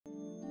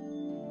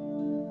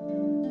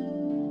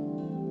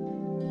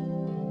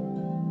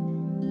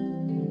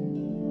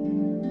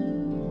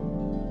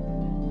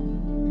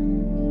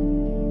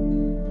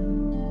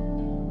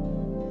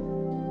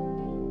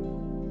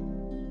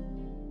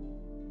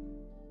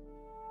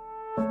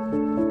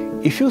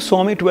If you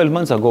saw me 12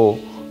 months ago,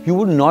 you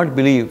would not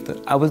believe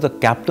that I was the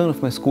captain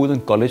of my school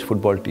and college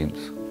football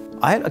teams.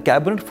 I had a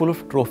cabinet full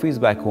of trophies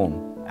back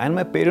home, and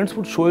my parents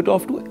would show it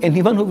off to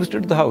anyone who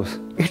visited the house.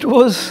 It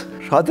was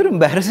rather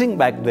embarrassing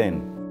back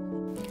then.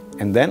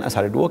 And then I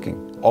started working.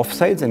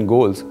 Offsides and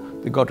goals,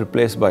 they got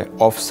replaced by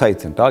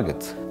offsides and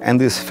targets.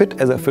 And this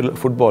fit as a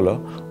footballer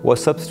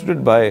was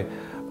substituted by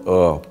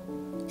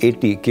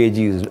 80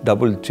 kgs,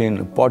 double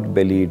chin,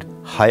 pot-bellied,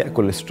 high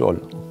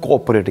cholesterol,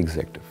 corporate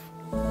executive.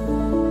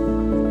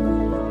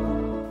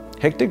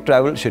 Hectic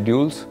travel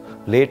schedules,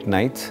 late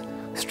nights,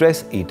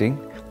 stress eating,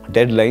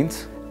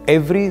 deadlines,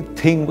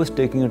 everything was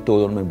taking a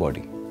toll on my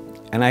body.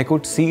 And I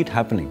could see it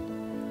happening.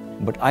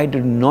 But I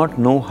did not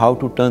know how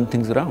to turn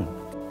things around.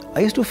 I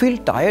used to feel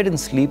tired and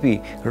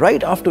sleepy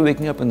right after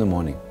waking up in the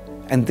morning.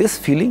 And this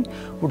feeling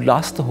would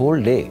last the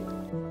whole day.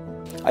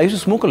 I used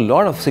to smoke a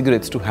lot of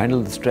cigarettes to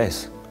handle the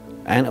stress,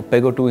 and a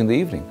peg or two in the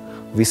evening.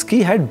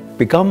 Whiskey had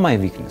become my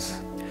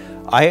weakness.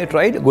 I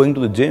tried going to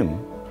the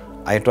gym,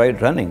 I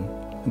tried running,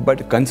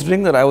 but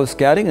considering that I was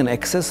carrying an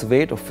excess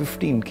weight of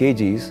 15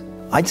 kgs,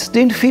 I just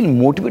didn't feel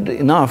motivated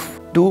enough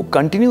to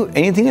continue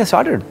anything I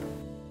started.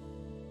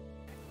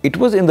 It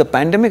was in the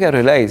pandemic I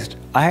realized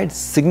I had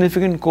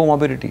significant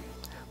comorbidity.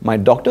 My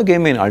doctor gave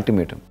me an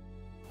ultimatum.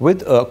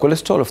 With a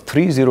cholesterol of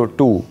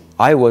 302,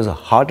 I was a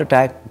heart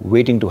attack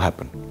waiting to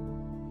happen.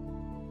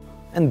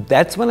 And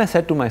that's when I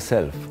said to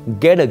myself,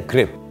 get a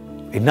grip.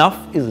 Enough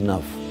is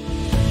enough.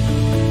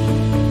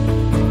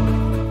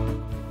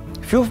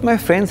 Few of my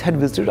friends had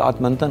visited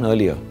Atmantan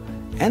earlier,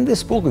 and they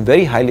spoke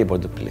very highly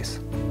about the place.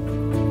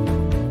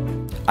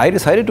 I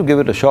decided to give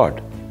it a shot,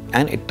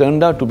 and it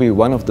turned out to be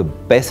one of the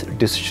best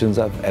decisions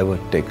I've ever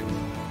taken.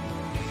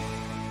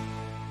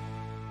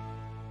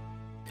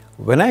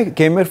 When I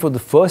came here for the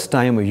first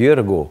time a year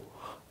ago,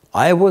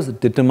 I was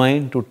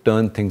determined to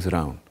turn things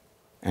around.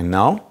 And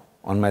now,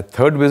 on my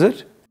third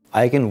visit,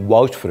 I can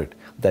vouch for it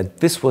that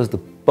this was the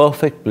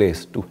perfect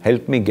place to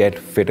help me get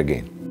fit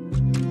again.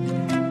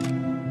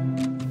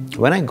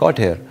 When I got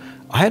here,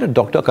 I had a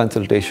doctor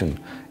consultation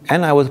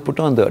and I was put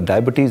on the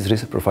diabetes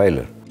risk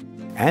profiler.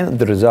 And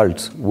the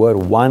results were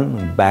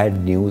one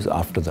bad news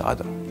after the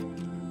other.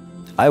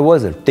 I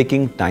was a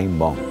ticking time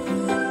bomb.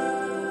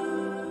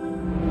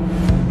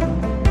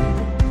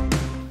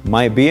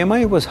 My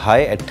BMI was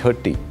high at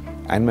 30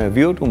 and my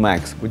VO2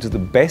 max, which is the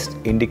best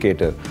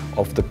indicator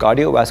of the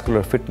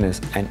cardiovascular fitness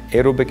and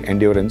aerobic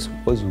endurance,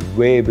 was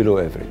way below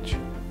average.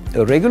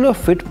 A regular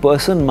fit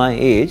person my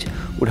age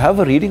would have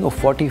a reading of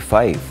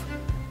 45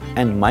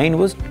 and mine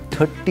was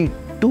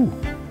 32.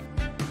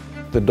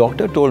 The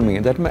doctor told me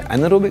that my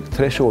anaerobic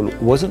threshold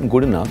wasn't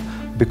good enough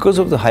because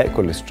of the high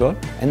cholesterol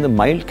and the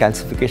mild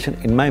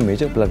calcification in my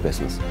major blood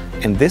vessels,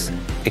 and this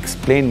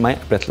explained my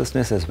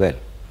breathlessness as well.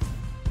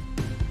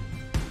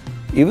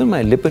 Even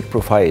my lipid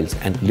profiles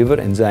and liver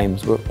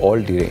enzymes were all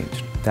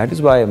deranged. That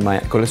is why my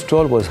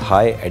cholesterol was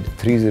high at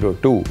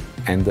 302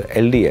 and the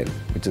LDL,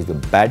 which is the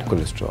bad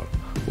cholesterol,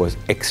 was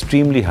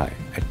extremely high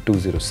at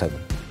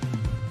 207.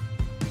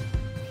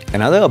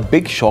 Another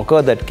big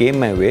shocker that came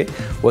my way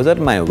was that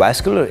my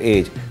vascular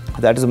age,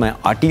 that is my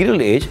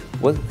arterial age,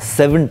 was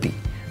 70.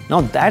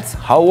 Now that's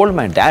how old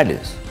my dad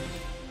is.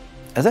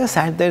 As I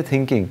sat there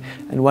thinking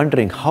and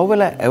wondering, how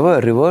will I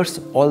ever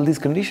reverse all these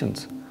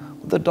conditions?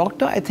 The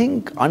doctor, I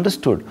think,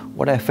 understood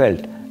what I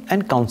felt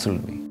and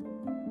counseled me.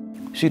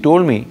 She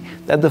told me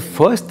that the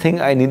first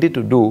thing I needed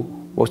to do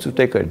was to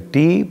take a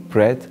deep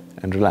breath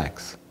and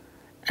relax.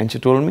 And she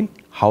told me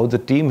how the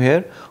team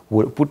here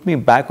would put me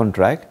back on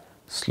track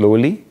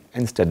slowly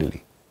and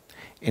steadily.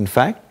 In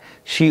fact,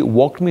 she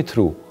walked me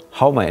through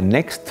how my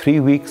next 3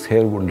 weeks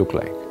here would look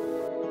like.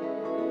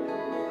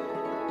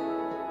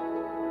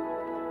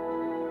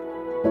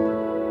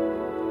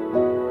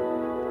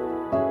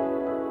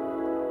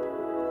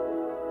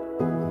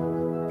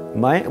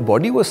 My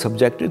body was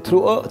subjected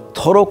through a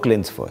thorough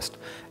cleanse first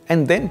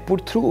and then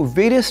put through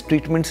various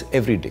treatments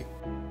every day,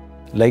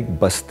 like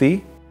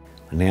Basti,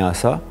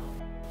 Nyasa,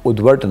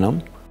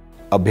 Udvartanam,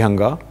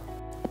 Abhyanga,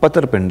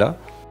 Patarpinda,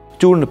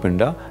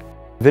 Churnapinda,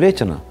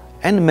 Virechana,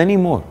 and many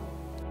more.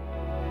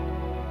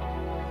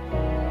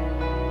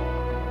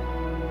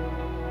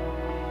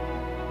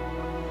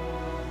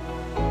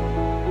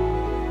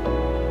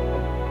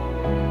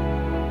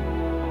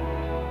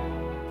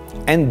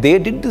 And they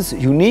did this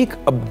unique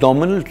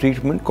abdominal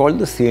treatment called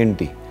the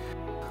CNT.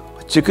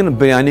 Chicken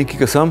biryani ki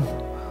kasam,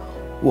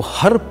 wo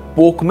har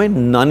poke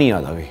mein nani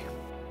yaad aa gayi.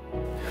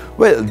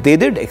 Well, they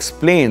did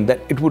explain that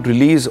it would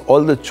release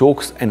all the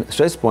chokes and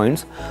stress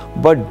points,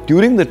 but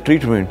during the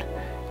treatment,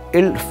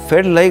 it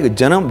felt like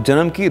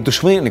janam ki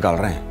dushmani nikal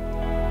rahe hain.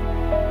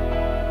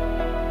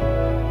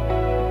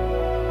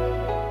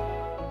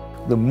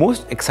 The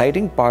most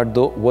exciting part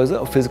though was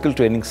the physical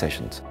training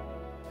sessions.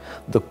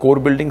 The core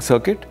building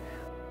circuit,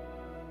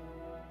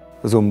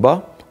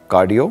 Zumba,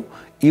 cardio,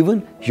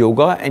 even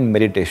yoga and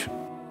meditation.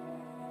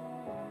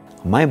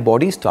 My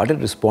body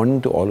started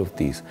responding to all of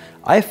these.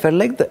 I felt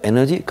like the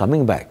energy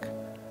coming back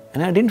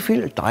and I didn't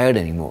feel tired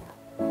anymore.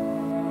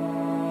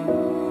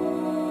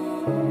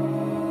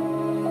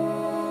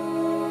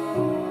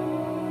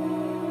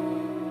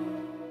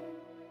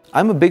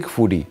 I'm a big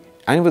foodie,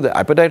 and with an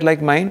appetite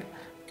like mine,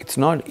 it's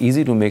not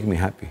easy to make me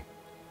happy.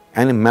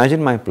 And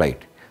imagine my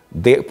plight.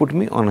 They put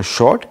me on a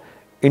short,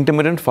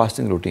 intermittent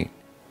fasting routine.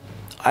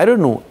 I don't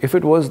know if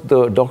it was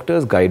the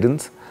doctor's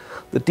guidance,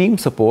 the team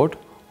support,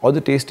 or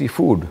the tasty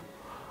food.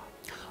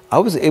 I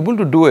was able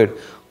to do it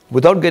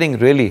without getting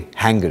really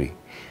hangry.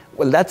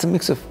 Well, that's a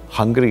mix of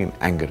hungry and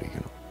angry, you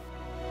know.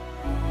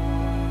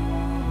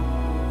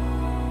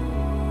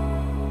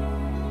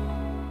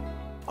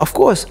 Of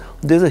course,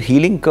 there's a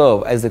healing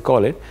curve, as they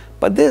call it,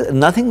 but there's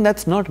nothing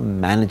that's not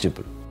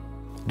manageable.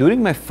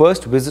 During my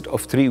first visit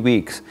of 3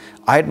 weeks,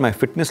 I had my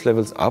fitness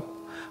levels up,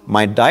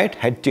 my diet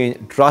had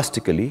changed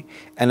drastically,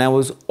 and I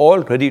was all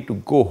ready to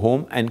go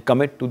home and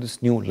commit to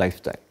this new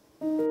lifestyle.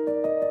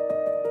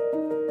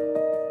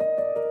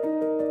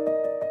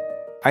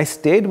 I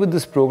stayed with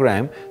this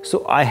program,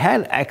 so I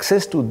had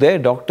access to their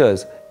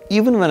doctors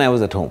even when I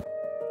was at home.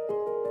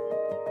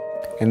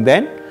 And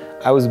then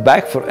I was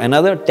back for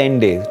another 10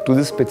 days to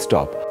this pit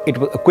stop. It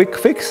was a quick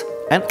fix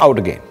and out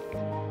again.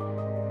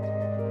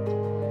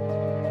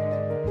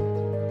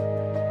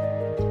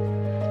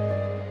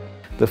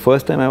 The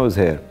first time I was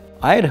here,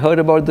 I had heard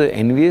about the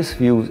envious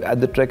views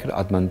at the trek at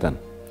Atmantan.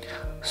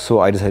 So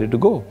I decided to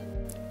go.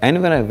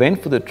 And when I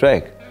went for the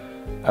trek,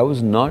 I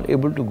was not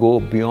able to go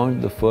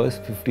beyond the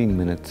first 15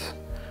 minutes.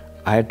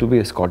 I had to be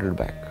escorted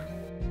back.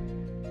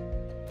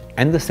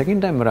 And the second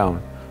time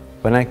around,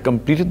 when I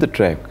completed the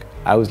trek,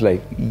 I was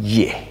like,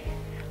 yeah,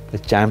 the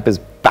champ is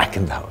back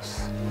in the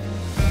house.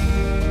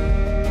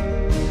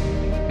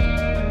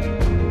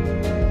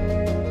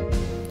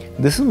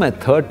 This is my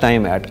third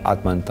time at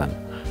Atmantan.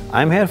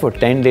 I'm here for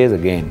 10 days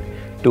again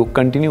to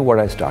continue what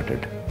I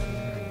started.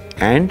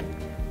 And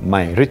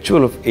my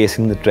ritual of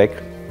acing the trek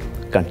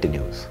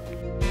continues.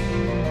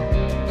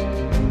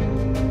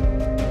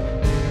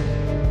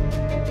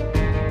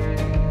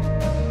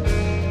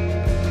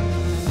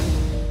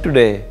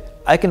 Today,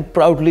 I can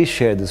proudly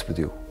share this with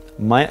you.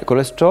 My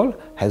cholesterol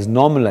has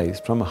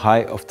normalized from a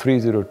high of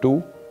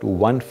 302 to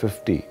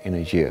 150 in a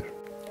year.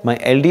 My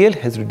LDL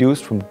has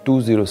reduced from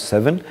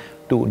 207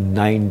 to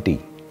 90,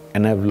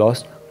 and I've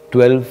lost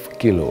 12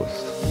 kilos.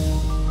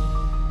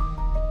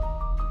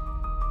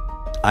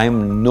 I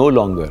am no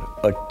longer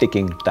a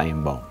ticking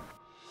time bomb.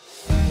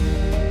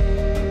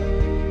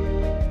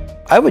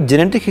 I have a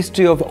genetic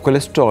history of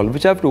cholesterol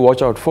which I have to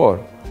watch out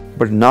for,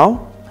 but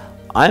now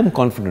I am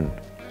confident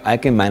I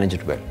can manage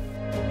it well.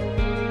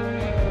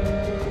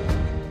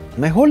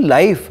 My whole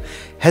life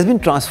has been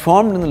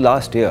transformed in the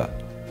last year.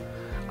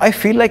 I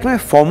feel like my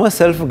former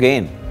self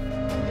again.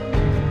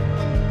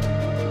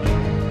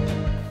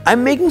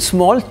 I'm making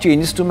small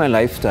changes to my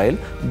lifestyle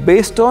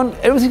based on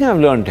everything I've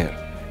learned here.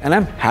 And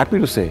I'm happy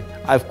to say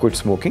I've quit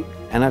smoking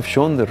and I've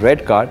shown the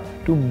red card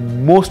to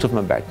most of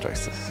my bad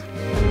choices.